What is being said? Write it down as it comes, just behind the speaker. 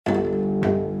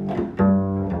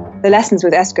the lessons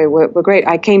with Esco were great.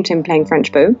 I came to him playing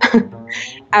French bow.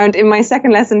 And in my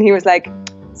second lesson, he was like,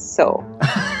 so.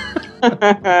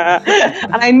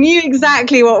 And I knew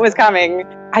exactly what was coming.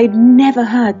 I'd never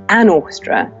heard an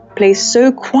orchestra play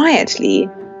so quietly,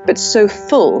 but so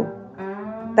full.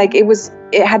 Like it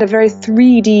had a very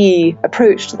 3D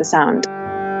approach to the sound.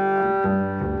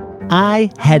 I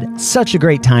had such a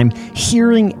great time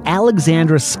hearing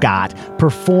Alexandra Scott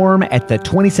perform at the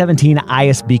 2017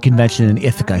 ISB convention in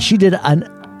Ithaca. She did an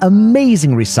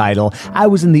amazing recital. I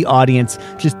was in the audience,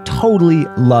 just totally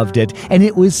loved it. And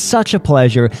it was such a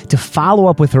pleasure to follow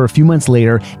up with her a few months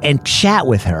later and chat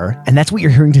with her. And that's what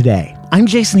you're hearing today. I'm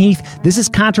Jason Heath. This is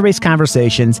Contrabass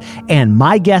Conversations, and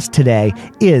my guest today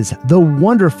is the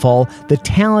wonderful, the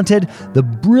talented, the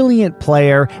brilliant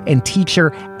player and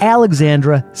teacher,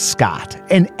 Alexandra Scott.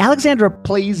 And Alexandra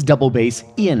plays double bass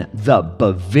in the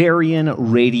Bavarian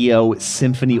Radio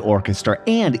Symphony Orchestra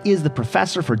and is the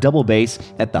professor for double bass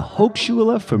at the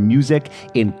Hochschule für Musik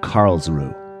in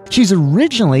Karlsruhe. She's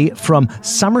originally from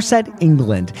Somerset,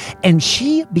 England, and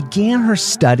she began her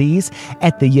studies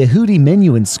at the Yehudi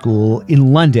Menuhin School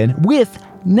in London with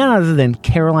none other than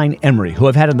Caroline Emery, who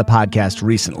I've had on the podcast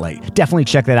recently. Definitely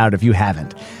check that out if you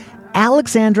haven't.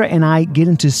 Alexandra and I get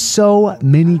into so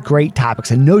many great topics.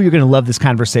 I know you're going to love this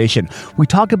conversation. We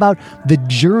talk about the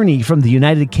journey from the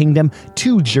United Kingdom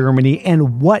to Germany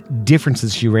and what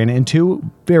differences she ran into.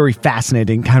 Very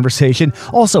fascinating conversation.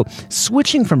 Also,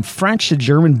 switching from French to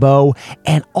German bow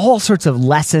and all sorts of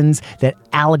lessons that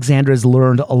Alexandra has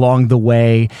learned along the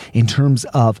way in terms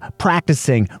of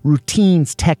practicing,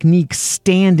 routines, techniques,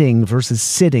 standing versus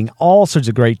sitting, all sorts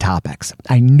of great topics.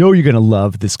 I know you're going to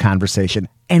love this conversation.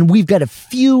 And we've got a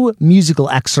few musical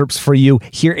excerpts for you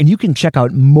here, and you can check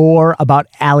out more about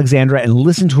Alexandra and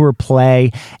listen to her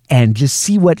play and just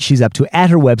see what she's up to at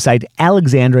her website,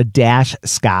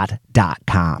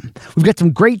 alexandra-scott.com. We've got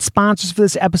some great sponsors for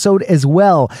this episode as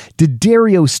well.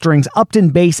 D'Addario Strings, Upton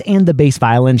Bass, and the Bass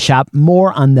Violin Shop.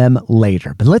 More on them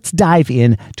later. But let's dive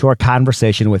in to our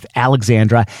conversation with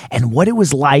Alexandra and what it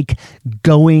was like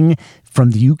going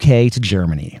from the UK to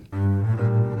Germany.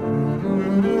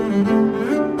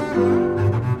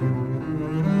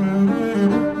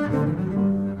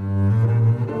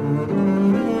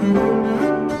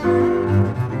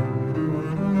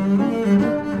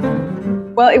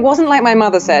 Well, it wasn't like my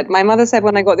mother said. My mother said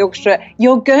when I got the orchestra,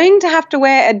 you're going to have to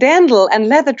wear a dirndl and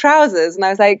leather trousers. And I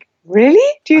was like, really?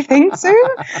 Do you think so?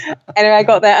 Anyway, I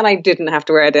got there and I didn't have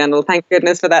to wear a dirndl. Thank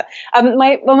goodness for that.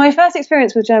 My first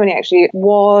experience with Germany actually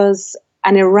was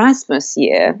an Erasmus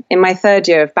year in my third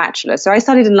year of bachelor. So I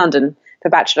studied in London for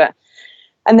bachelor.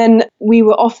 And then we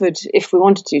were offered, if we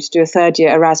wanted to do a third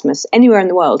year Erasmus anywhere in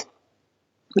the world,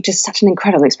 which is such an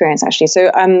incredible experience, actually. So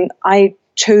I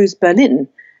chose Berlin.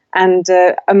 And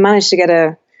I managed to get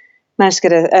a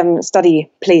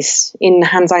study place in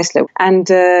Hans Eisler. And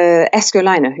Esko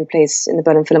Leiner, who plays in the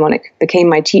Berlin Philharmonic, became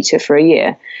my teacher for a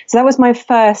year. So that was my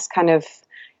first kind of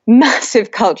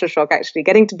massive culture shock, actually,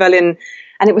 getting to Berlin.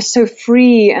 And it was so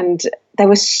free and there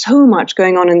was so much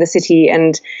going on in the city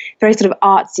and very sort of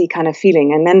artsy kind of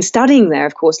feeling. And then studying there,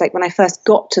 of course, like when I first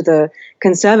got to the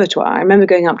conservatoire, I remember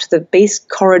going up to the bass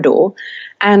corridor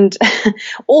and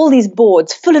all these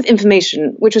boards full of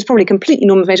information, which was probably completely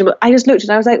normal information, but I just looked at it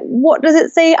and I was like, what does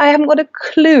it say? I haven't got a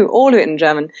clue. All of it in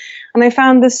German. And I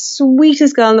found the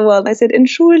sweetest girl in the world. And I said,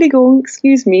 Entschuldigung,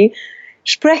 excuse me.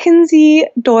 Sprechen Sie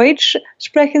Deutsch?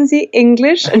 Sprechen Sie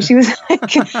English? And she was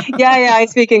like, yeah, I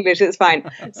speak English. It's fine.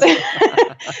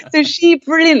 So she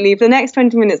brilliantly, for the next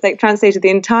 20 minutes, like translated the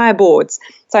entire boards.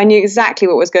 So I knew exactly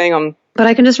what was going on. But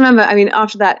I can just remember,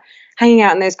 after that, hanging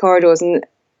out in those corridors. And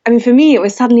for me, it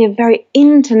was suddenly a very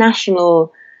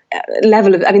international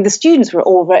level of, the students were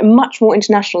all very much more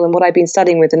international than what I'd been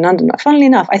studying with in London. Funnily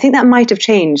enough, I think that might have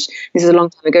changed. This is a long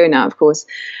time ago now, of course.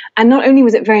 And not only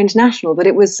was it very international, but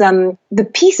it was the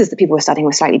pieces that people were studying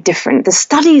were slightly different. The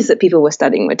studies that people were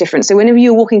studying were different. So whenever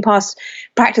you were walking past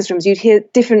practice rooms, you'd hear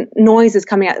different noises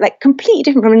coming out, like completely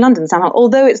different from in London somehow,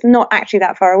 although it's not actually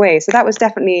that far away. So that was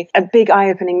definitely a big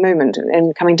eye-opening moment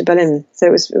in coming to Berlin. So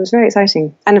it was very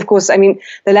exciting. And of course, the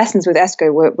lessons with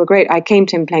Esko were great. I came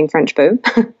to him playing French bow.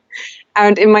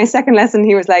 And in my second lesson,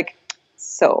 he was like,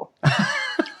 so.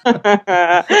 And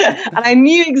I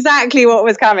knew exactly what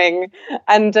was coming.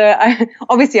 And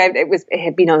it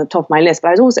had been on the top of my list, but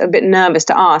I was also a bit nervous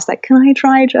to ask, like, can I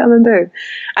try German bow?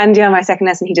 And my second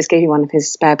lesson, he just gave me one of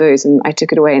his spare bows and I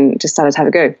took it away and just started to have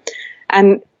a go.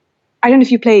 And I don't know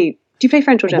if you play Do you play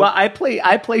French or German? Well,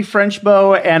 I play French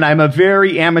bow, and I'm a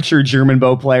very amateur German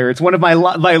bow player. It's one of my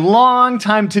long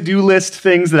time to-do list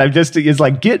things that I've just is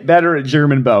like get better at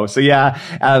German bow. So yeah,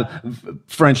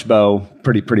 French bow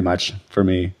pretty much for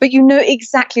me. But you know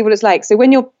exactly what it's like. So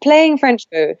when you're playing French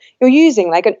bow, you're using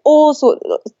like all sorts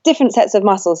different sets of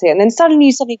muscles here, and then suddenly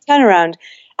you turn around,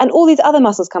 and all these other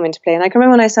muscles come into play. And I can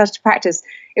remember when I started to practice,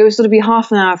 it would sort of be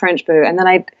half an hour French bow, and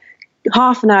then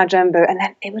half an hour German bow, and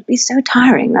then it would be so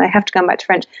tiring that I have to come back to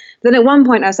French. But then at one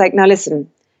point I was like, now listen,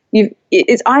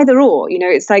 it's either or,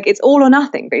 it's like it's all or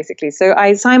nothing basically. So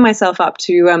I signed myself up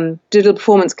to do a little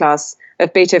performance class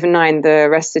of Beethoven 9, the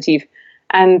recitative,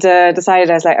 and decided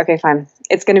I was like, okay, fine,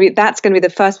 that's going to be the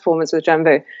first performance with German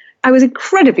bow. I was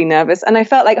incredibly nervous, and I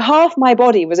felt like half my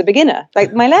body was a beginner.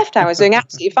 Like my left hand was doing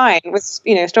absolutely fine, was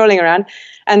strolling around,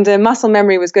 and muscle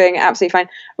memory was going absolutely fine.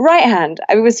 Right hand,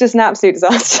 it was just an absolute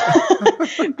disaster.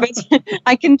 But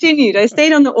I continued. I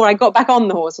stayed I got back on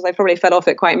the horse, because I probably fell off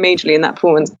it quite majorly in that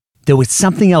performance. There was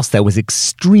something else that was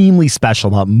extremely special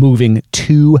about moving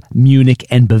to Munich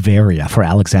and Bavaria for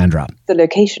Alexandra. The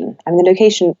location. I mean, the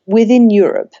location within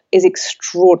Europe is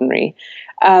extraordinary.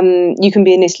 You can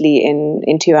be in Italy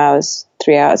in 2 hours,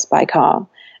 3 hours by car.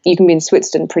 You can be in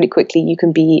Switzerland pretty quickly. You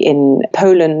can be in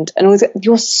Poland. And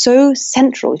you're so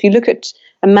central. If you look at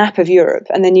a map of Europe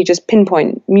and then you just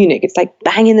pinpoint Munich, it's like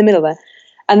bang in the middle there.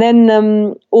 And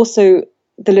then also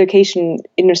the location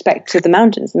in respect to the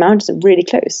mountains. The mountains are really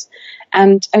close.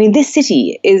 And I mean, this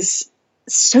city is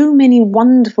so many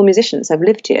wonderful musicians have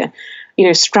lived here.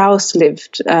 Richard Strauss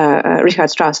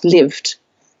lived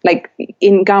like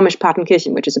in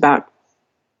Garmisch-Partenkirchen, which is about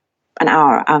an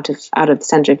hour out of the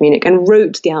center of Munich, and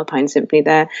wrote the Alpine Symphony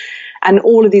there, and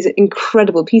all of these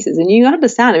incredible pieces. And you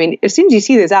understand, I mean, as soon as you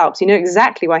see those Alps, you know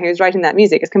exactly why he was writing that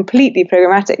music. It's completely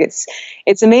programmatic.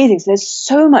 It's amazing. So there's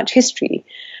so much history.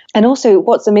 And also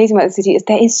what's amazing about the city is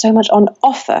there is so much on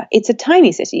offer. It's a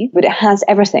tiny city, but it has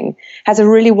everything. It has a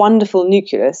really wonderful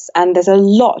nucleus, and there's a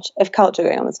lot of culture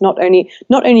going on. It's not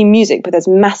only music, but there's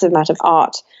massive amount of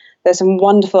art. There's some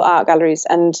wonderful art galleries,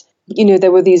 and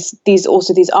there were these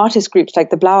artist groups like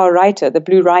the Blauer Reiter, the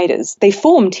Blue Riders. They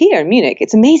formed here in Munich.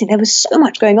 It's amazing. There was so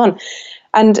much going on.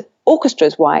 And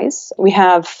orchestras wise, we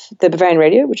have the Bavarian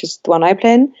Radio, which is the one I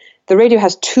play in. The radio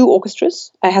has 2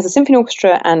 orchestras. It has a symphony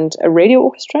orchestra and a radio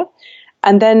orchestra.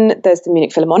 And then there's the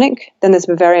Munich Philharmonic. Then there's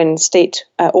the Bavarian State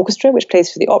Orchestra, which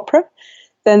plays for the opera.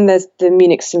 Then there's the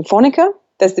Munich Symphonica.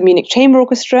 There's the Munich Chamber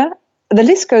Orchestra. The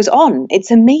list goes on.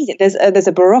 It's amazing. There's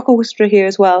a Baroque orchestra here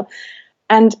as well.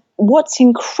 And what's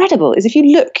incredible is if you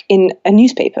look in a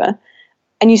newspaper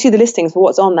and you see the listings for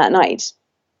what's on that night,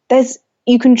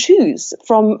 you can choose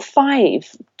from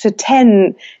 5 to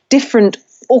 10 different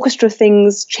orchestra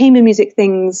things, chamber music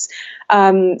things,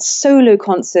 solo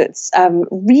concerts,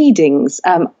 readings,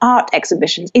 art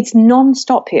exhibitions. It's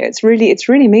non-stop here. It's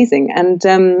really amazing.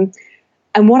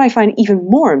 And what I find even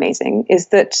more amazing is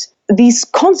that these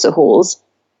concert halls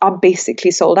are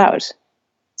basically sold out.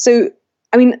 So,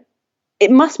 I mean,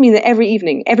 it must mean that every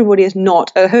evening everybody is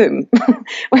not at home,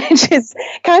 which is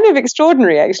kind of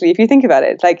extraordinary, actually, if you think about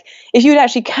it. Like, if you would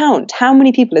actually count how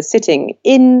many people are sitting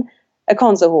in a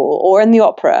concert hall or in the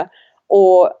opera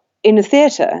or in a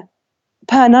theatre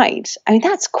per night, I mean,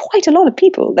 that's quite a lot of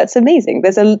people. That's amazing.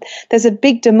 There's a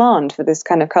big demand for this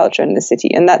kind of culture in the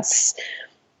city, and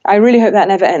I really hope that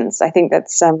never ends. I think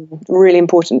that's really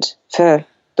important for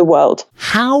the world.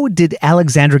 How did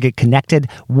Alexandra get connected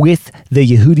with the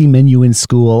Yehudi Menuhin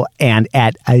School, and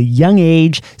at a young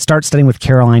age start studying with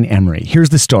Caroline Emery? Here's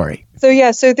the story.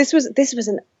 So this was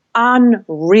an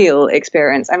unreal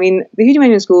experience. I mean, the Yehudi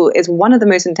Menuhin School is one of the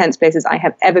most intense places I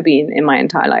have ever been in my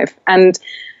entire life. And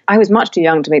I was much too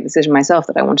young to make the decision myself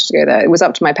that I wanted to go there. It was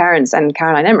up to my parents and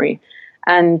Caroline Emery.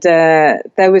 And there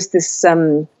was this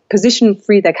position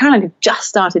free there. Caroline had just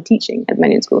started teaching at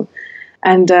Menuhin School.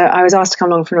 And I was asked to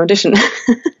come along for an audition.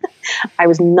 I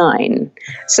was 9.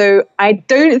 So I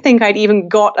don't think I'd even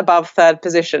got above 3rd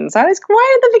position. So I was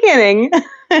quite at the beginning.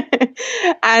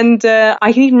 And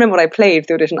I can even remember what I played for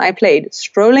the audition. I played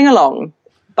Strolling Along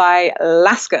by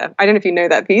Lasker. I don't know if you know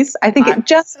that piece. I think it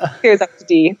just goes up to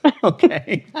D.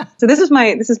 Okay. So this is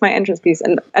my entrance piece.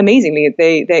 And amazingly,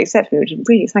 they accepted me, which is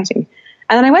really exciting.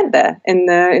 And then I went there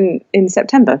in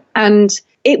September. And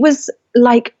it was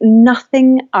like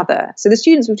nothing other. So the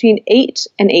students were between 8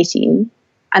 and 18,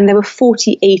 and there were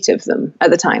 48 of them at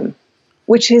the time,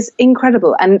 which is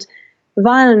incredible. And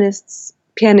violinists,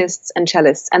 pianists, and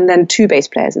cellists, and then 2 bass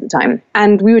players at the time.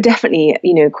 And we were definitely,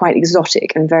 quite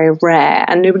exotic and very rare,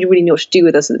 and nobody really knew what to do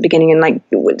with us at the beginning. And like,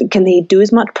 can they do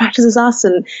as much practice as us?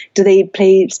 And do they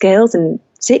play scales? And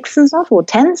sixths and stuff, or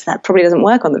tenths. That probably doesn't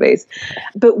work on the bass.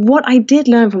 But what I did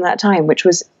learn from that time, which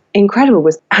was incredible,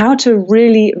 was how to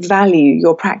really value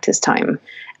your practice time.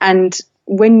 And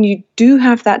when you do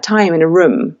have that time in a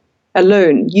room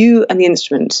alone, you and the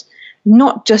instrument,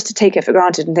 not just to take it for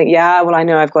granted and think, yeah, well, I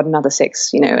know I've got another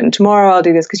 6, and tomorrow I'll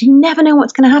do this, because you never know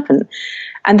what's going to happen.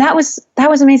 And that was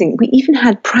amazing. We even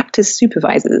had practice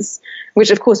supervisors,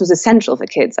 which of course was essential for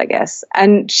kids, I guess.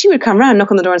 And she would come around, knock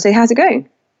on the door and say, how's it going?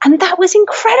 And that was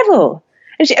incredible.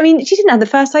 And she didn't have the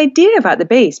first idea about the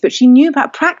bass, but she knew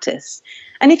about practice.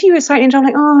 And if you were slightly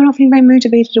like, oh, I'm not feeling very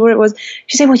motivated or what it was,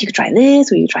 she'd say, well, you could try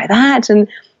this or you could try that. And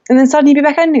then suddenly you'd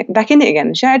be back in it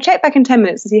again. I'd check back in 10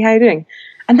 minutes to see how you're doing.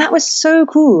 And that was so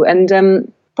cool.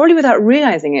 And probably without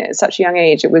realizing it at such a young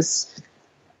age, it was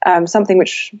something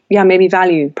which, made me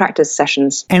value practice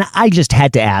sessions. And I just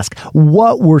had to ask,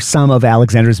 what were some of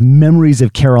Alexandra's memories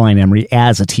of Caroline Emery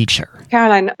as a teacher?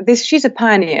 Caroline, she's a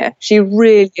pioneer. She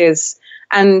really is.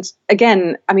 And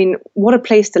again, what a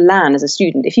place to land as a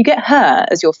student. If you get her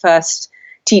as your first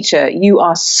teacher, you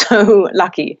are so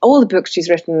lucky. All the books she's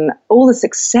written, all the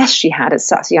success she had at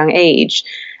such a young age.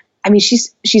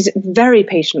 She's very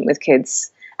patient with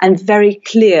kids and very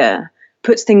clear,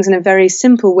 puts things in a very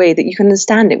simple way that you can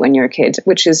understand it when you're a kid,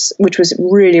 which was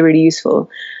really, really useful.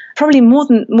 Probably more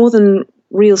than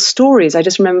real stories. I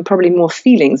just remember probably more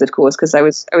feelings, of course, because I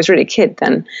was really a kid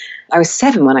then. I was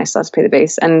 7 when I started to play the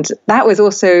bass, and that was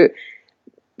also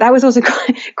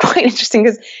quite interesting,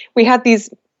 because we had these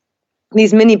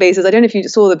mini basses. I don't know if you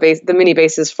saw the mini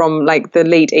basses from like the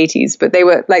late 80s, but they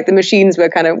were like, the machines were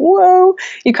kind of, whoa,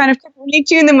 you kind of couldn't really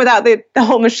tune them without the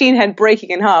whole machine head breaking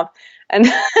in half. And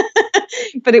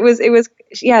but it was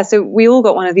so we all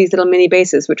got one of these little mini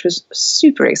basses, which was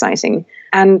super exciting.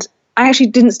 And I actually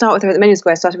didn't start with her at the Manual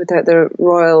School. I started with her at the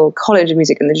Royal College of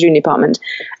Music in the junior department.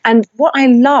 And what I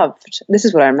loved, this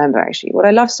is what I remember actually, what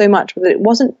I loved so much was that it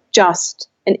wasn't just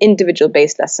an individual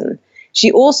bass lesson.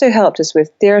 She also helped us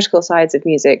with theoretical sides of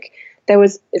music. There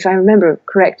was, if I remember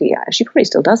correctly, she probably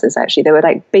still does this actually, there were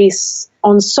like bass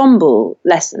ensemble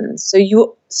lessons. So you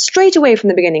were straight away from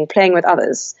the beginning playing with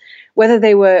others, whether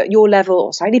they were your level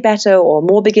or slightly better or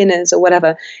more beginners or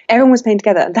whatever. Everyone was playing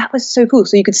together. And that was so cool.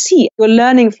 So you could see, you're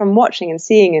learning from watching and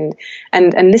seeing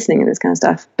and listening and this kind of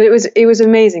stuff. But it was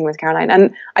amazing with Caroline.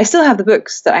 And I still have the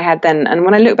books that I had then. And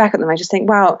when I look back at them, I just think,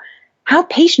 wow, how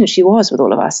patient she was with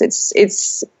all of us.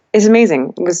 It's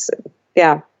amazing. It was,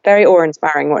 very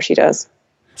awe-inspiring what she does.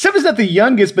 7's not the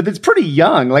youngest, but it's pretty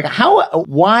young. Like,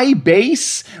 why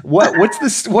bass? What's the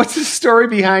story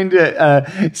behind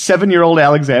 7-year-old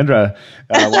Alexandra?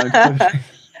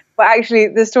 Well, actually,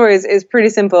 the story is pretty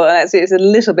simple, and it's a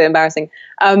little bit embarrassing.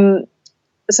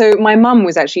 So my mum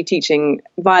was actually teaching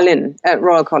violin at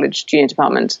Royal College Junior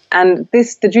Department, and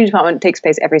the junior department takes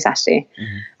place every Saturday,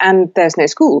 and there's no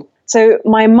school. So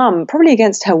my mum, probably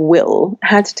against her will,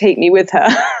 had to take me with her.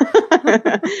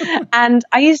 And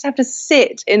I used to have to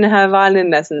sit in her violin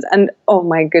lessons. And oh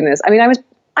my goodness, I think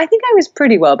I was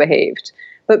pretty well behaved.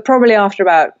 But probably after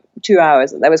about 2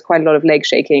 hours, there was quite a lot of leg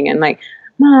shaking and like,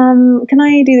 Mum, can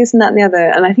I do this and that and the other?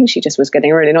 And I think she just was getting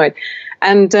really annoyed.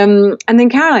 And then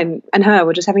Caroline and her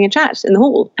were just having a chat in the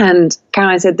hall. And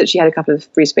Caroline said that she had a couple of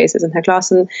free spaces in her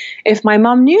class. And if my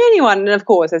mum knew anyone, and of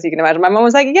course, as you can imagine, my mum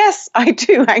was like, yes, I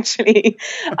do, actually.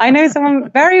 I know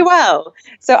someone very well.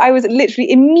 So I was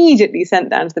literally immediately sent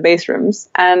down to the bass rooms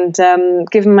and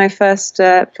given my first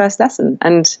lesson.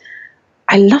 And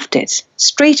I loved it.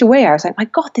 Straight away, I was like, my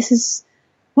God,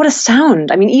 what a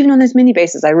sound. Even on those mini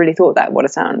basses, I really thought that, what a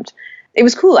sound. It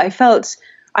was cool. I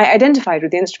identified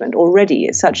with the instrument already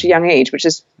at such a young age, which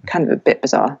is kind of a bit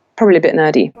bizarre, probably a bit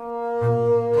nerdy.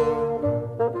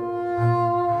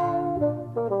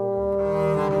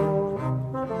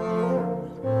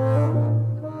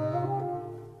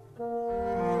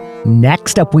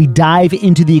 Next up, we dive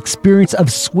into the experience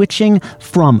of switching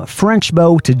from French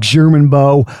bow to German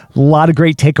bow. A lot of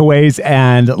great takeaways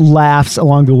and laughs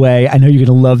along the way. I know you're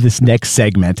going to love this next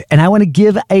segment. And I want to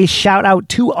give a shout out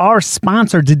to our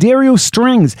sponsor, D'Addario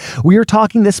Strings. We are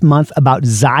talking this month about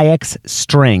Zyx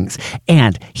strings.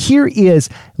 And here is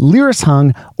Lyris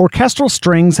Hung, orchestral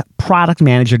strings product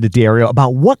manager at D'Addario,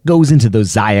 about what goes into those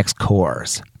Zyx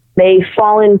cores. They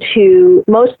fall into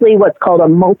mostly what's called a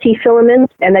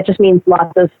multi-filament, and that just means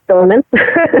lots of filaments,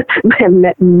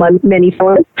 many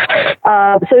filaments.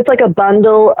 So it's like a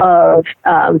bundle of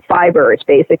fibers,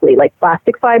 basically, like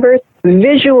plastic fibers.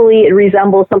 Visually, it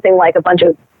resembles something like a bunch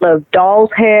of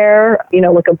doll's hair,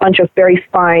 like a bunch of very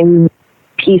fine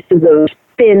pieces of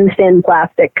thin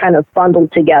plastic kind of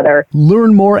bundled together.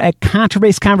 Learn more at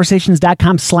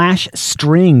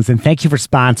contrabassconversations.com/strings. And thank you for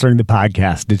sponsoring the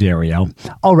podcast, Dario.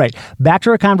 All right, back to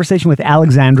our conversation with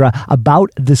Alexandra about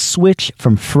the switch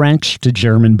from French to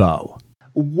German bow.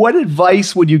 What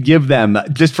advice would you give them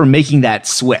just for making that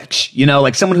switch? You know,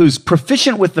 like someone who's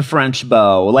proficient with the French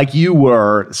bow, like you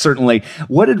were, certainly.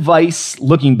 What advice,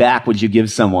 looking back, would you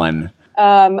give someone?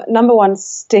 Number one,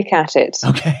 stick at it.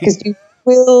 Okay. Because you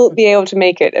will be able to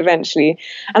make it eventually.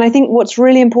 And I think what's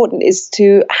really important is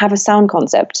to have a sound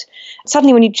concept.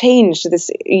 Suddenly when you change to this,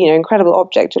 incredible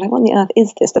object, you're like, what on the earth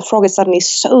is this? The frog is suddenly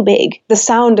so big. The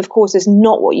sound, of course, is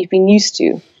not what you've been used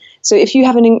to. So if you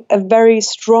have a very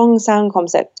strong sound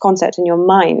concept in your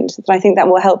mind, then I think that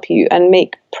will help you and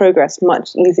make progress much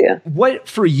easier. What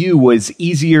for you was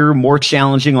easier, more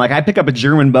challenging? Like I pick up a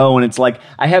German bow and it's like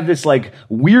I have this like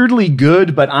weirdly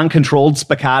good but uncontrolled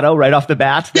spiccato right off the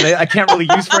bat that I can't really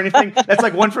use for anything. That's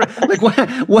like one for like what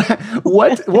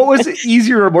was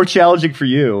easier or more challenging for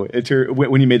you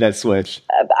when you made that switch?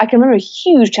 I can remember a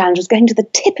huge challenge was getting to the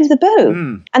tip of the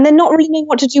bow and then not really knowing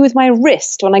what to do with my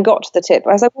wrist when I got to the tip.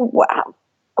 I was like, wow.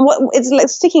 It's like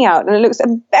sticking out and it looks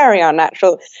very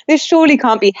unnatural. This surely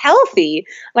can't be healthy.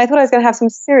 And I thought I was going to have some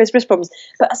serious wrist problems.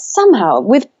 But somehow,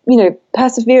 with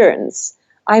perseverance,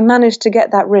 I managed to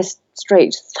get that wrist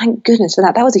straight. Thank goodness for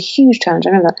that. That was a huge challenge,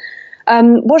 I remember.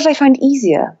 What did I find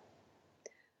easier?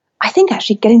 I think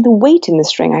actually getting the weight in the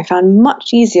string I found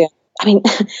much easier. I mean,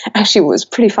 actually, what was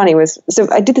pretty funny so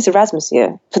I did this Erasmus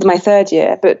year for my third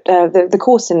year, but the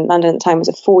course in London at the time was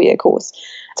a 4-year course.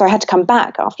 So I had to come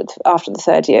back after the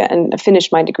third year and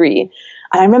finish my degree.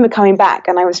 And I remember coming back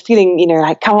and I was feeling,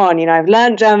 like, come on, I've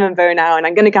learned German bow now and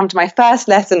I'm going to come to my first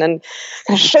lesson and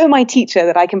show my teacher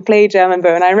that I can play German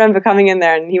bow. And I remember coming in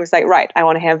there and he was like, right, I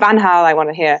want to hear Van Hal, I want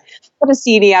to hear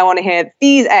Rossini, I want to hear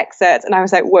these excerpts. And I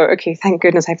was like, whoa, okay, thank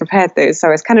goodness I prepared those. So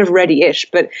I was kind of ready-ish,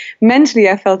 but mentally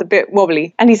I felt a bit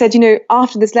wobbly. And he said,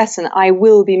 after this lesson, I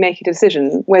will be making a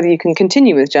decision whether you can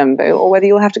continue with German bow or whether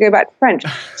you'll have to go back to French.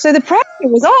 So the pressure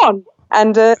was on.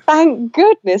 And thank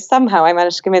goodness, somehow I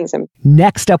managed to convince him.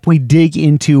 Next up, we dig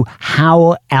into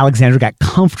how Alexandra got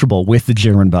comfortable with the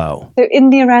German bow. So in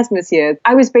the Erasmus year,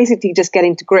 I was basically just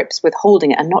getting to grips with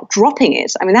holding it and not dropping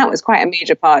it. I mean, that was quite a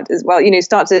major part as well.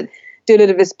 Start to do a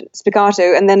little bit of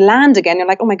spiccato and then land again. You're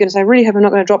like, oh my goodness, I really hope I'm not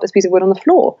going to drop this piece of wood on the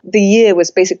floor. The year was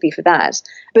basically for that.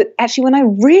 But actually, when I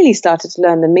really started to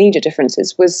learn the major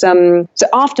differences was, so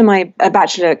after my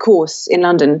bachelor course in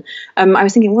London, I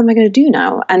was thinking, what am I going to do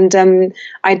now? And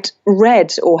I'd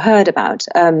read or heard about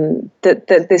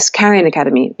this Carrion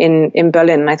Academy in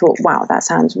Berlin. And I thought, wow, that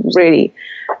sounds really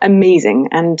amazing.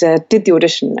 And did the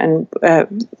audition and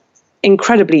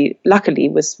incredibly,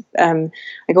 luckily, I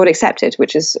got accepted,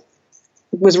 which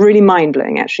was really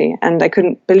mind-blowing, actually, and I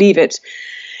couldn't believe it.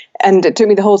 And it took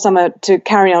me the whole summer to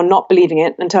carry on not believing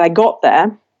it until I got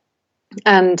there,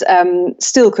 and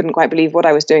still couldn't quite believe what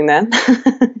I was doing there.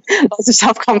 Lots of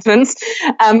self-confidence,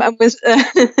 and was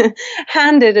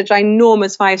handed a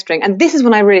ginormous 5-string. And this is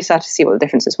when I really started to see what the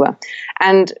differences were,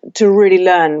 and to really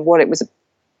learn what it was,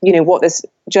 what this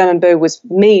German bow was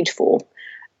made for.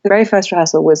 The very first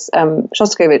rehearsal was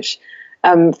Shostakovich,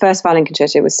 first violin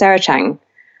concerto with Sarah Chang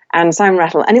and Simon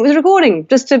Rattle, and it was recording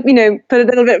just to put a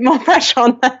little bit more pressure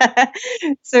on there.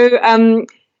 So and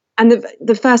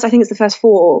the first, I think it's the first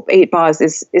 4 or 8 bars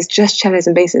is just cellos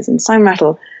and basses, and Simon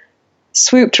Rattle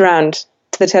swooped around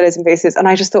to the cellos and basses, and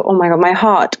I just thought, oh my god, my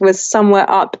heart was somewhere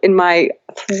up in my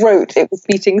throat. It was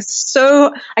beating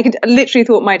so I literally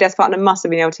thought my desk partner must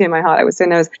have been able to hear my heart. I was so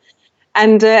nervous.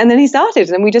 And then he started,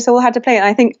 and we just all had to play. And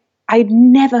I think I'd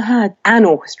never heard an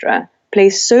orchestra play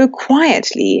so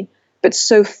quietly, but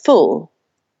so full.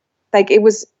 Like it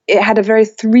had a very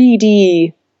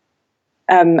 3D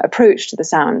approach to the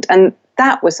sound. And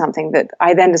that was something that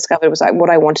I then discovered was like what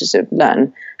I wanted to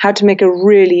learn, how to make a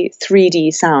really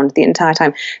 3D sound the entire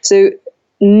time. So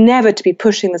never to be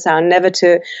pushing the sound, never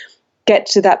to get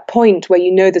to that point where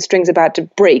the string's about to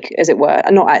break, as it were,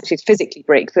 and not actually physically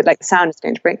break, but like the sound is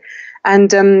going to break. And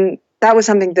that was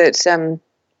something that in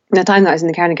the time that I was in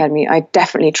the Carrion Academy, I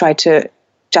definitely tried to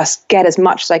just get as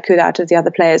much as I could out of the other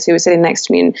players who were sitting next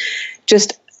to me, and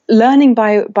just learning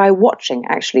by watching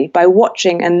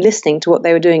and listening to what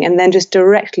they were doing, and then just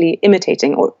directly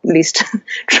imitating, or at least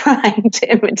trying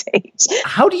to imitate.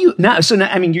 How do you now? So now,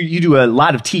 I mean, you do a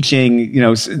lot of teaching,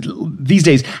 these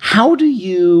days. How do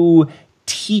you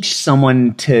teach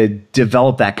someone to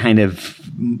develop that kind of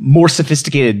more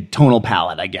sophisticated tonal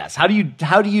palette, I guess? How do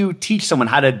you teach someone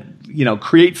how to,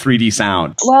 create 3D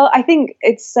sound? Well, I think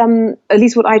it's, at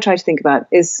least what I try to think about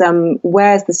is,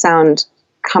 where's the sound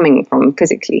coming from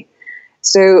physically?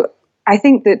 So I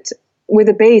think that with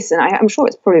a bass, and I'm sure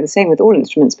it's probably the same with all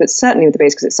instruments, but certainly with the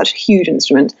bass, because it's such a huge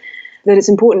instrument, that it's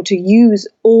important to use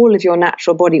all of your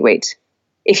natural body weight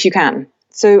if you can.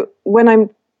 So when I'm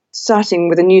starting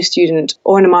with a new student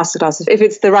or in a masterclass, if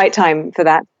it's the right time for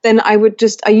that, then I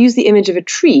use the image of a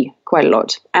tree quite a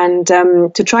lot, and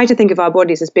to try to think of our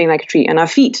bodies as being like a tree, and our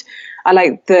feet are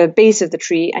like the base of the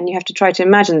tree, and you have to try to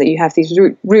imagine that you have these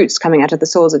roots coming out of the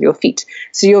soles of your feet.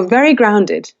 So you're very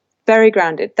grounded, very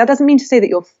grounded. That doesn't mean to say that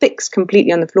you're fixed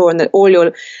completely on the floor and that all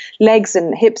your legs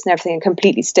and hips and everything are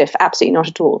completely stiff. Absolutely not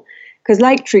at all. Because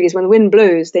like trees, when the wind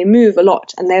blows, they move a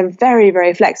lot, and they're very,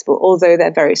 very flexible, although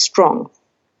they're very strong.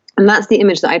 And that's the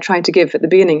image that I tried to give at the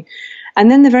beginning.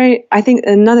 And then I think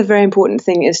another very important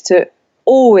thing is to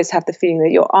always have the feeling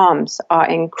that your arms are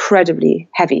incredibly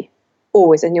heavy,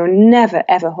 always, and you're never,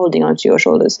 ever holding onto your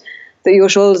shoulders, that your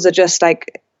shoulders are just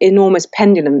like enormous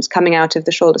pendulums coming out of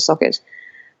the shoulder socket.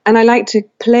 And I like to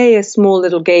play a small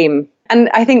little game. And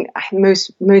I think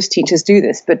most teachers do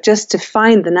this, but just to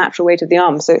find the natural weight of the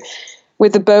arm. So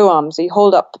with the bow arm, so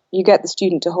you get the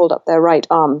student to hold up their right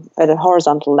arm at a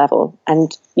horizontal level,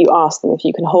 and you ask them if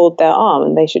you can hold their arm,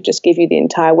 and they should just give you the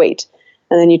entire weight.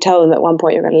 And then you tell them at one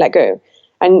point you're going to let go.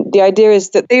 And the idea is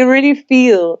that they really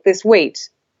feel this weight.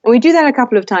 And we do that a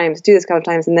couple of times,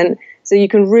 and then so you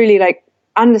can really like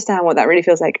understand what that really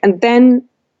feels like. And then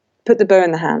put the bow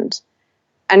in the hand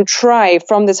and try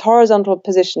from this horizontal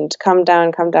position to come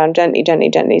down gently, gently,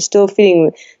 gently, still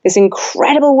feeling this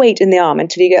incredible weight in the arm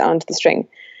until you get onto the string.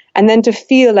 And then to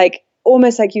feel like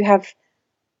almost like you have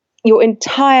your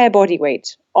entire body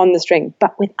weight on the string,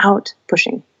 but without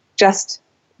pushing, just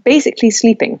basically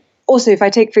sleeping. Also, if I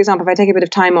take a bit of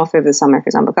time off over the summer, for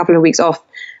example, a couple of weeks off,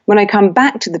 when I come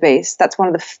back to the bass, that's one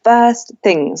of the first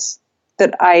things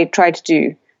that I try to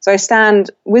do. So I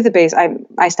stand with the bass,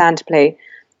 I stand to play,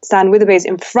 stand with the bass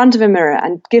in front of a mirror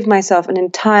and give myself an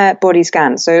entire body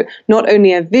scan. So not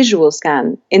only a visual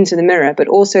scan into the mirror, but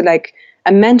also like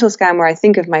a mental scan where I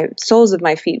think of my soles of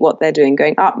my feet, what they're doing,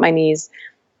 going up my knees,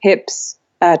 hips,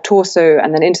 torso,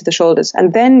 and then into the shoulders,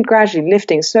 and then gradually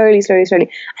lifting slowly, slowly, slowly.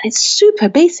 And it's super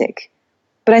basic.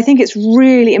 But I think it's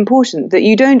really important that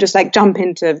you don't just like jump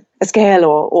into a scale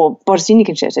or Bottesini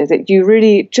concerto, that you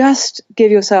really just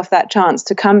give yourself that chance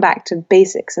to come back to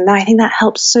basics. And I think that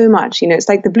helps so much. It's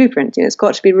like the blueprint. It's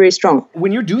got to be really strong.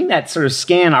 When you're doing that sort of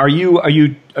scan, are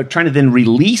you trying to then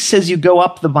release as you go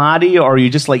up the body, or are you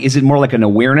just like, is it more like an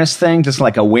awareness thing, just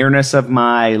like awareness of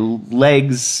my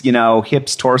legs,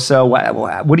 hips, torso?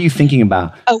 What are you thinking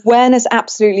about? Awareness,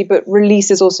 absolutely, but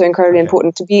release is also incredibly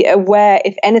important. To be aware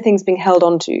if anything's being held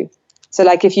onto. So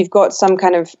like if you've got some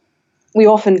kind of, we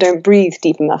often don't breathe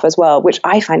deep enough as well, which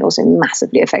I find also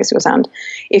massively affects your sound.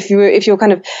 If you're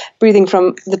kind of breathing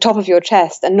from the top of your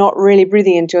chest and not really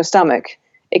breathing into your stomach,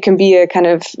 it can be a kind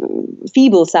of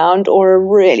feeble sound or a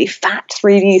really fat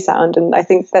 3D sound. And I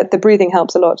think that the breathing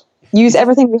helps a lot. Use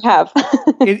everything we have.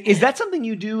 Is that something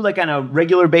you do like on a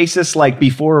regular basis, like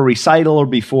before a recital or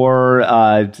before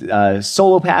a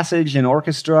solo passage in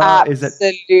orchestra?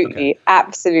 Absolutely,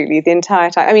 absolutely, the entire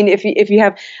time. I mean, if you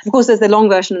have, of course, there's the long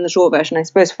version and the short version. I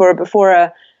suppose before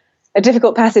a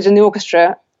difficult passage in the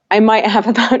orchestra, I might have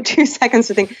about 2 seconds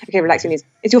to think, okay, relax your knees.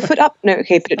 Is your foot up? No,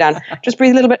 okay, put it down. Just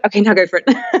breathe a little bit. Okay, now go for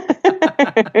it.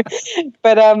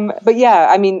 But yeah,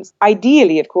 I mean,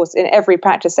 ideally, of course, in every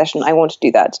practice session, I want to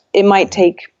do that. It might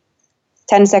take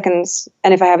 10 seconds,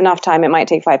 and if I have enough time, it might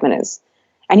take 5 minutes.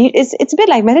 And it's a bit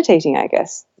like meditating, I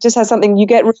guess. It just has something, you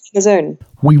get really in the zone.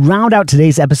 We round out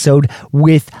today's episode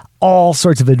with all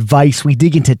sorts of advice. We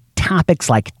dig into topics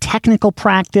like technical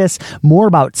practice, more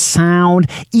about sound,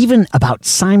 even about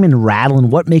Simon Rattle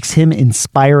and what makes him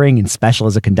inspiring and special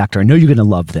as a conductor. I know you're going to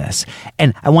love this.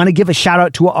 And I want to give a shout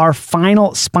out to our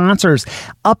final sponsors,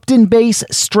 Upton Bass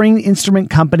String Instrument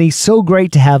Company. So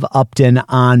great to have Upton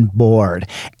on board.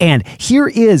 And here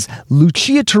is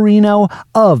Lucia Torino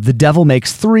of The Devil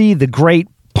Makes Three, the great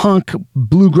punk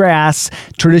bluegrass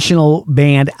traditional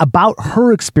band, about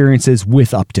her experiences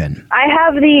with Upton. I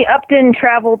have the Upton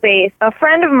travel bass. A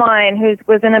friend of mine who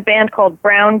was in a band called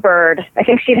Brown Bird, I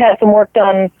think she'd had some work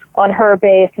done on her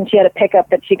bass, and she had a pickup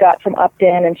that she got from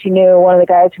Upton, and she knew one of the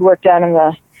guys who worked down in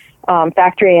the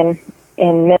factory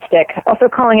in Mystic. Also,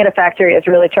 calling it a factory is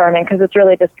really charming because it's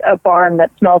really just a barn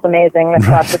that smells amazing with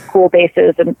lots of cool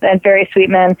basses and very sweet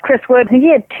men. Chris Wood, he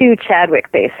had 2 Chadwick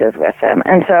basses with him,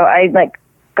 and so I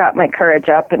got my courage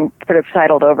up and sort of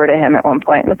sidled over to him at one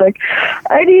point and was like,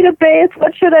 I need a bass,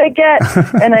 what should I get?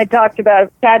 And I talked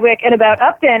about Chadwick and about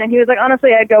Upton, and he was like,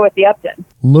 honestly, I'd go with the Upton.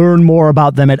 Learn more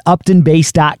about them at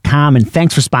uptonbass.com, and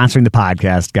thanks for sponsoring the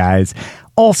podcast, guys.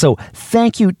 Also,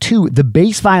 thank you to the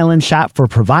Bass Violin Shop for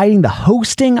providing the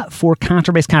hosting for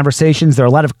Contrabass Conversations. There are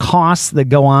a lot of costs that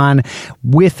go on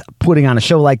with putting on a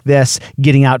show like this,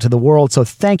 getting out to the world. So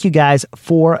thank you guys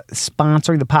for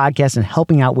sponsoring the podcast and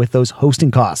helping out with those hosting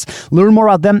costs. Learn more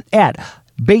about them at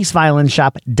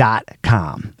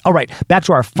bassviolinshop.com. All right, back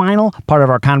to our final part of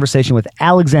our conversation with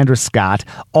Alexandra Scott,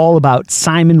 all about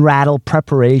Simon Rattle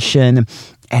preparation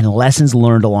and lessons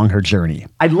learned along her journey.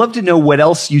 I'd love to know what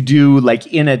else you do, like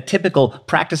in a typical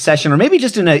practice session, or maybe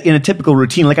just in a typical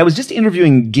routine. Like I was just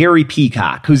interviewing Gary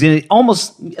Peacock, who's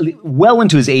almost well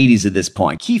into his 80s at this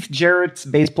point. Keith Jarrett's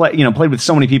bass play, played with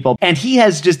so many people, and he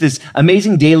has just this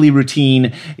amazing daily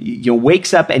routine.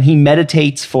 Wakes up and he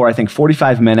meditates for I think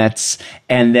 45 minutes,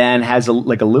 and then has a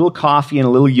little coffee and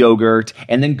a little yogurt,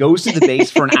 and then goes to the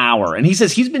bass for an hour. And he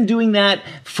says he's been doing that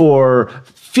for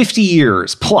 50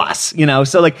 years plus,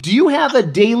 so do you have a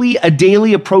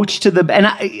daily approach to and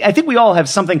I think we all have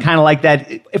something kind of like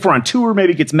that. If we're on tour,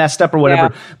 maybe it gets messed up or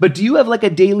whatever, but do you have like a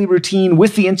daily routine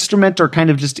with the instrument or kind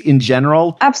of just in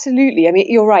general? Absolutely. I mean,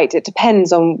 you're right. It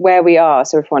depends on where we are.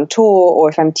 So if we're on tour or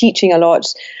if I'm teaching a lot,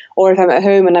 or if I'm at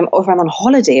home or if I'm on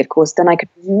holiday, of course, then I could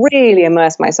really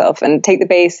immerse myself and take the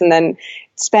bass and then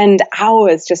spend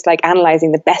hours just like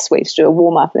analyzing the best way to do a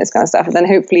warm up and this kind of stuff. And then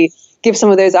hopefully give some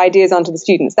of those ideas onto the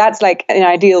students. That's like an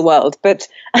ideal world. But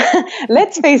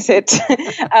let's face it,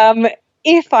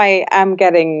 if I am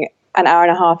getting an hour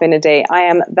and a half in a day, I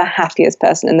am the happiest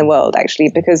person in the world, actually,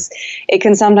 because it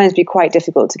can sometimes be quite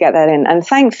difficult to get that in. And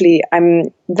thankfully,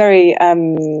 I'm very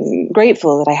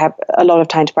grateful that I have a lot of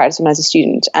time to practice when I was a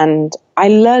student. And I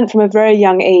learned from a very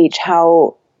young age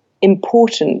how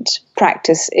important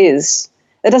practice is.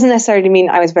 That doesn't necessarily mean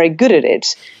I was very good at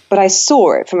it, but I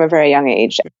saw it from a very young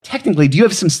age. Technically, do you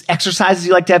have some exercises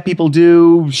you like to have people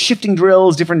do? Shifting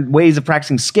drills, different ways of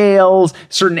practicing scales,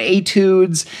 certain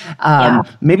etudes,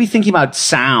 maybe thinking about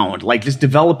sound, like just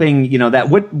developing, that.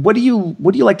 What do you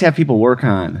like to have people work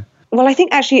on? Well, I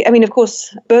think actually, of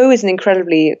course, bow is an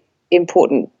incredibly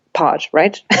important part,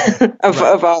 right,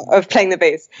 of playing the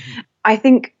bass. I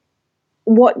think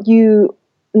what you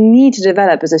need to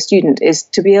develop as a student is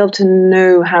to be able to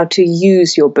know how to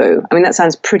use your bow. I mean, that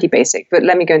sounds pretty basic, but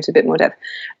let me go into a bit more depth.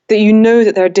 That you know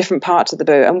that there are different parts of the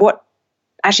bow. And what,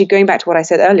 actually going back to what I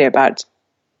said earlier about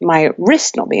my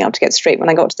wrist not being able to get straight when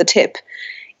I got to the tip,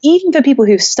 even for people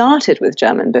who've started with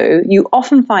German bow, you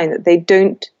often find that they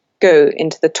don't go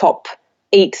into the top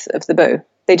eighth of the bow.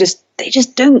 They just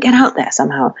don't get out there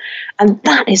somehow. And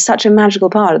that is such a magical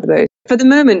part of the bow. For the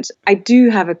moment, I do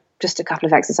have just a couple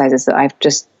of exercises that I've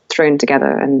just thrown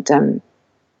together and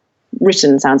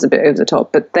written. Sounds a bit over the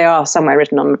top, but they are somewhere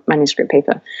written on manuscript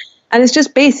paper. And it's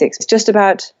just basics. It's just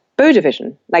about bow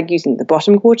division, like using the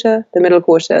bottom quarter, the middle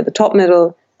quarter, the top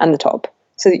middle, and the top.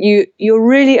 So that you're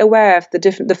really aware of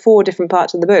the four different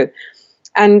parts of the bow.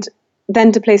 And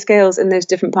then to play scales in those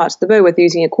different parts of the bow, whether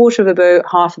using a quarter of a bow,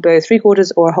 half a bow, three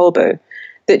quarters, or a whole bow,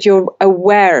 that you're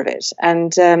aware of it.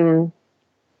 And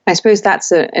I suppose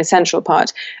that's an essential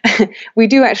part. We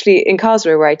do actually, in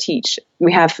Karlsruhe where I teach,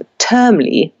 we have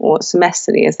termly, or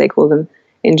semesterly as they call them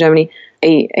in Germany,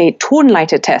 a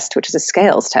Tonleiter test, which is a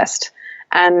scales test.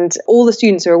 And all the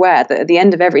students are aware that at the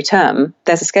end of every term,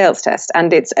 there's a scales test.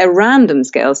 And it's a random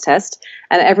scales test.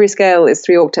 And every scale is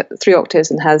three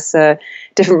octaves and has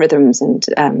different rhythms. And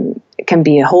it can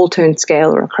be a whole tone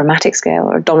scale or a chromatic scale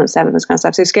or a dominant seventh, this kind of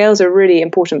stuff. So scales are a really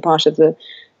important part of the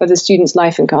student's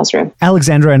life in Karlsruhe.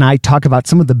 Alexandra and I talk about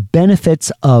some of the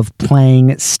benefits of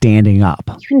playing standing up.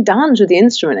 You can dance with the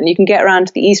instrument and you can get around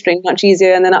to the E string much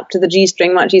easier and then up to the G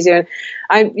string much easier.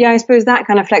 I suppose that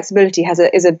kind of flexibility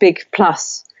is a big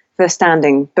plus for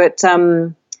standing. But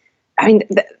the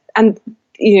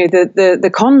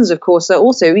cons, of course, are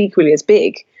also equally as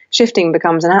big. Shifting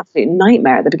becomes an absolute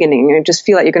nightmare at the beginning. You just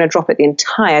feel like you're going to drop it the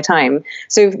entire time.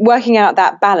 So working out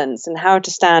that balance and how to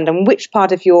stand and which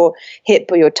part of your hip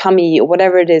or your tummy or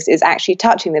whatever it is actually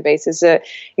touching the bass is an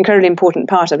incredibly important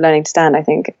part of learning to stand, I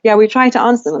think. Yeah, we try to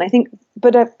answer them. And I think,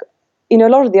 but a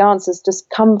lot of the answers just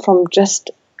come from just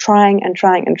trying and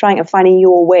finding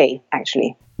your way,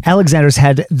 actually. Alexandra's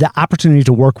had the opportunity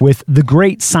to work with the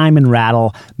great Simon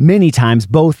Rattle many times,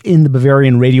 both in the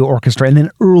Bavarian Radio Orchestra and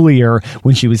then earlier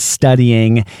when she was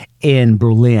studying in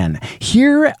Berlin.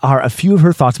 Here are a few of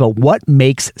her thoughts about what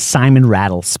makes Simon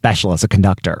Rattle special as a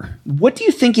conductor. What do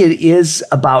you think it is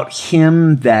about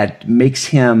him that makes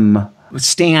him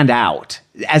stand out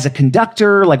as a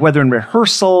conductor, like whether in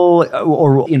rehearsal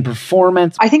or in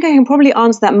performance? I think I can probably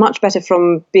answer that much better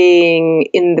from being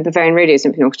in the Bavarian Radio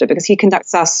Symphony Orchestra, because he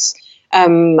conducts us,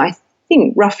 I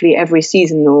think, roughly every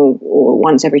season or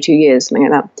once every 2 years,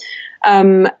 something like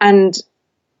that. And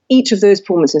each of those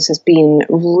performances has been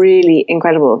really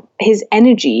incredible. His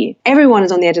energy, everyone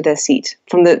is on the edge of their seat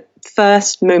from the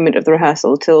first moment of the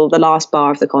rehearsal till the last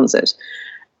bar of the concert.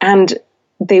 And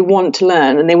they want to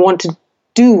learn and they want to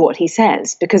do what he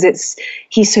says because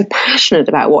he's so passionate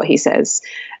about what he says.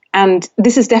 And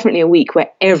this is definitely a week where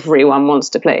everyone wants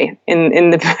to play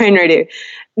in the phone radio.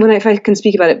 If I can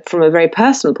speak about it from a very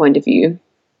personal point of view,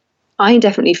 I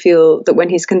definitely feel that when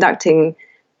he's conducting,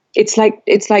 it's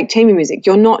like chamber music.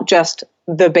 You're not just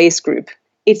the bass group.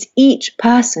 It's each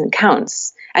person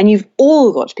counts. And you've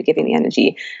all got to be giving the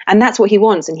energy. And that's what he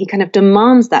wants. And he kind of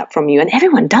demands that from you. And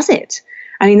everyone does it.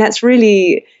 I mean, that's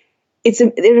really,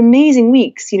 they're amazing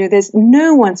weeks. There's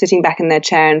no one sitting back in their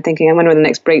chair and thinking, I wonder when the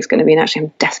next break's going to be. And actually,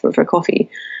 I'm desperate for a coffee.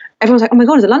 Everyone's like, oh my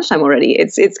God, is it lunchtime already?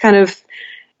 It's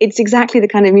exactly the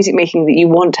kind of music making that you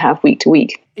want to have week to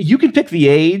week. You can pick the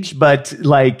age, but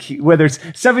like whether it's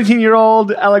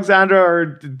 17-year-old Alexandra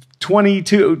or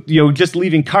 22, just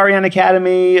leaving Karajan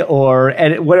Academy or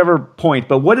at whatever point.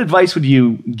 But what advice would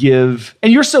you give?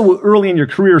 And you're so early in your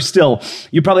career still.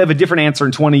 You probably have a different answer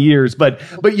in 20 years. But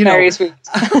Very sweet.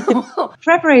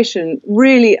 Preparation,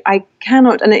 really, I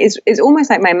cannot, and it's almost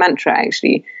like my mantra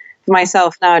actually for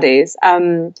myself nowadays,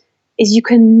 is you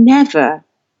can never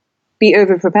be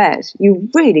over prepared. You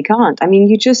really can't. I mean,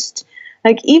 you just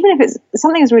even if it's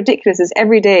something as ridiculous as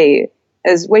every day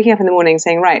as waking up in the morning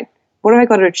saying, right, what have I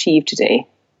got to achieve today?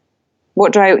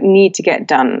 What do I need to get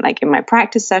done? Like in my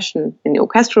practice session, in the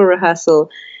orchestral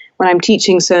rehearsal, when I'm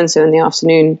teaching so-and-so in the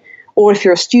afternoon, or if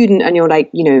you're a student and you're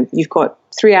you've got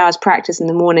 3 hours practice in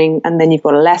the morning and then you've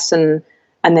got a lesson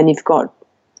and then you've got,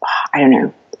 I don't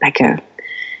know, like a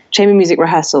chamber music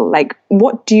rehearsal.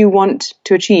 What do you want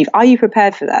to achieve? Are you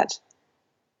prepared for that?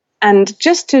 And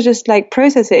just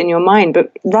process it in your mind,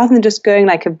 but rather than just going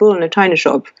like a bull in a china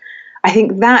shop, I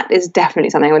think that is definitely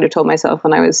something I would have told myself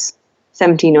when I was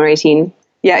 17 or 18.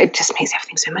 Yeah, it just makes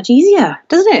everything so much easier,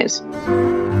 doesn't it?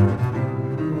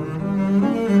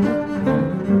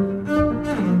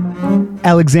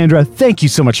 Alexandra, thank you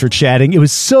so much for chatting. It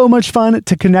was so much fun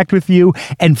to connect with you.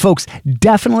 And folks,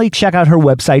 definitely check out her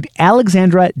website,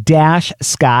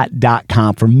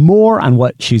 alexandra-scott.com, for more on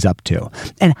what she's up to.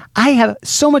 And I have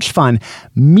so much fun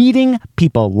meeting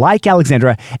people like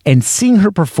Alexandra and seeing her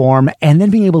perform and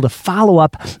then being able to follow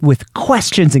up with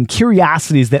questions and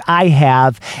curiosities that I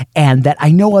have and that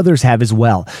I know others have as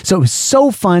well. So it was so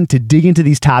fun to dig into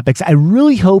these topics. I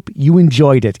really hope you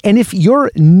enjoyed it. And if you're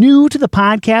new to the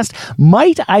podcast,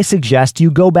 might I suggest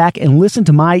you go back and listen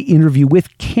to my interview with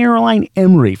Caroline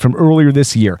Emery from earlier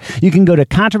this year. You can go to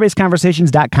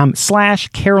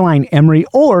contrabassconversations.com/Caroline Emery,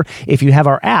 or if you have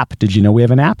our app, did you know we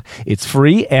have an app? It's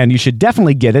free and you should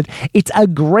definitely get it. It's a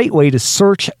great way to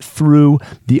search through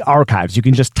the archives. You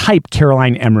can just type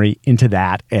Caroline Emery into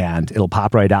that and it'll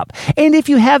pop right up. And if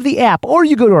you have the app or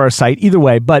you go to our site, either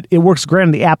way, but it works great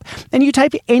on the app, and you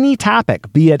type any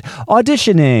topic, be it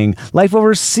auditioning, life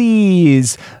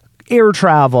overseas, air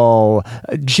travel,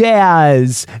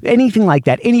 jazz, anything like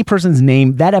that, any person's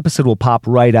name, that episode will pop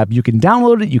right up. You can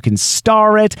download it, you can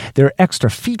star it, there are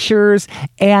extra features,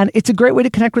 and it's a great way to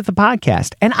connect with the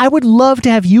podcast. And I would love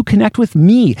to have you connect with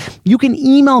me. You can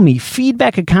email me,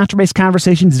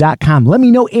 feedback@contrabassconversations.com. Let me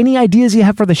know any ideas you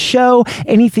have for the show,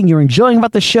 anything you're enjoying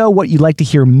about the show, what you'd like to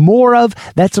hear more of,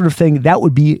 that sort of thing. That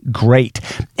would be great.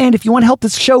 And if you want to help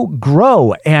this show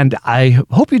grow, and I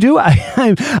hope you do,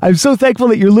 I'm so thankful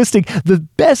that you're listening. The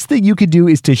best thing you could do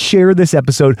is to share this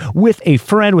episode with a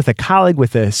friend, with a colleague,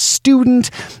 with a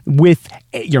student, with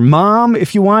your mom,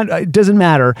 if you want. It doesn't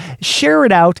matter. Share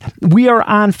it out. We are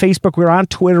on Facebook. We're on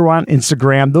Twitter. We're on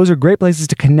Instagram. Those are great places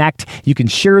to connect. You can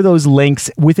share those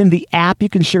links. Within the app, you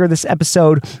can share this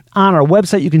episode. On our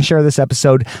website, you can share this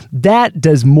episode. That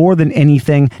does more than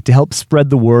anything to help spread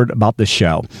the word about the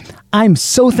show. I'm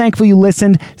so thankful you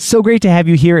listened. So great to have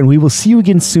you here, and we will see you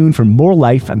again soon for more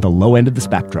life on the low end of the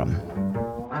spectrum.